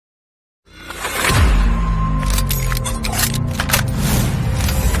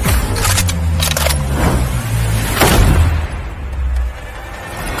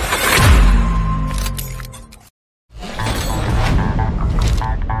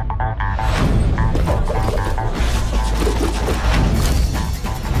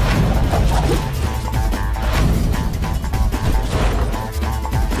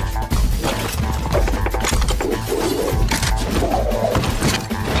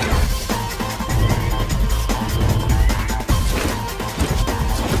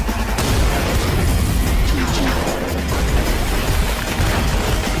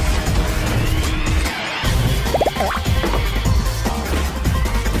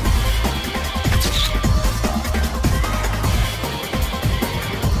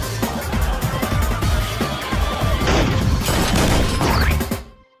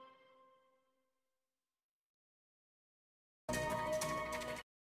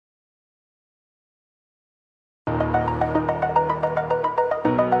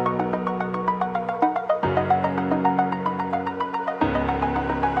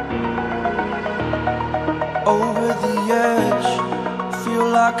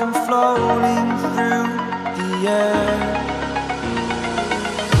like I'm floating through the air.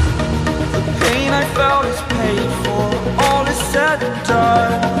 The pain I felt is paid for, all is said and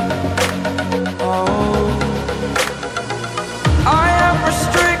done. Oh, I am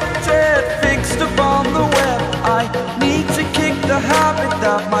restricted, fixed upon the web. I need to kick the habit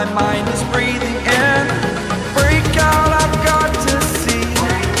that my mind is breathing in. Break out, I've got to see.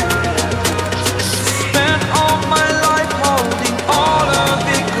 Spent all my life holding all of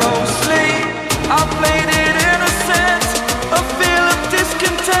it closely. I played it innocent, a feel of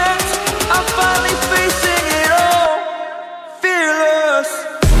discontent. I'm finally facing it all, fearless.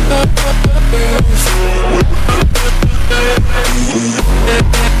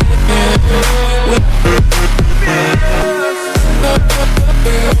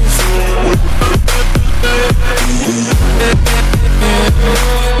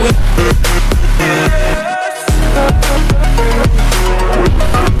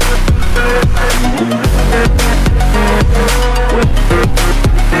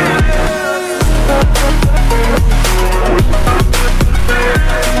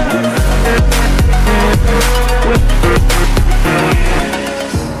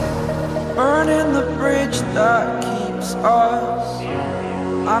 Burning the bridge that keeps us.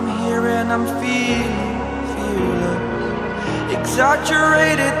 I'm here and I'm feeling fearless.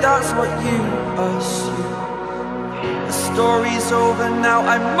 Exaggerated, that's what you assume. The story's over now,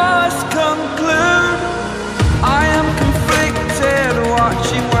 I must conclude. I am conflicted,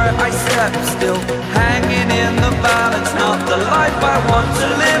 watching where I step still, hanging in the balance. Not the life I want to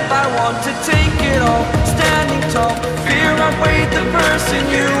live, I want to take it all. Standing tall, fear I've weighed the person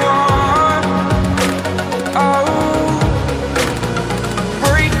you are. Oh,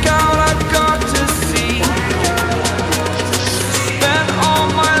 break out, I've got to see. Spent all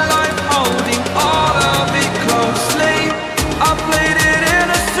my life holding all of it closely. I played it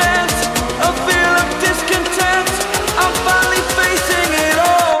innocent, a feel of discontent. I'm finally facing it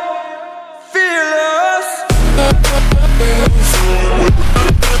all, fearless.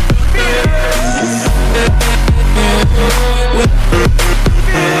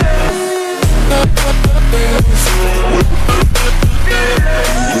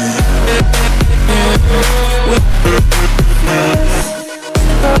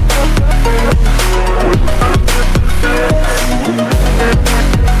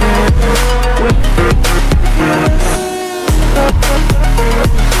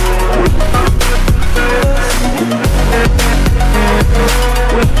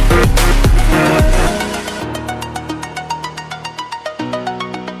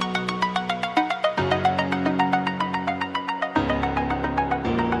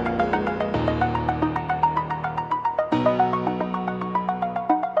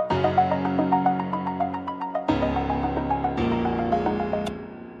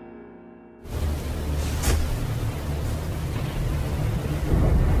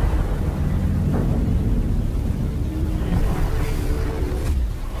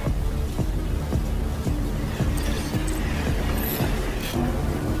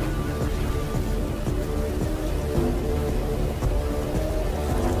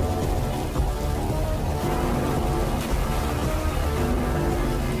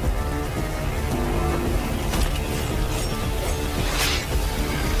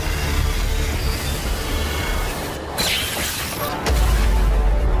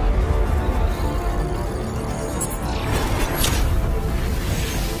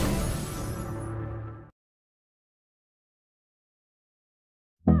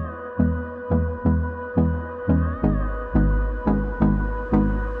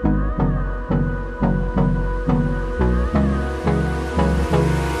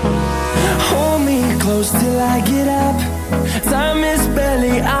 Till I get up, time is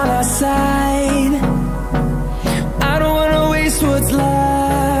barely on our side.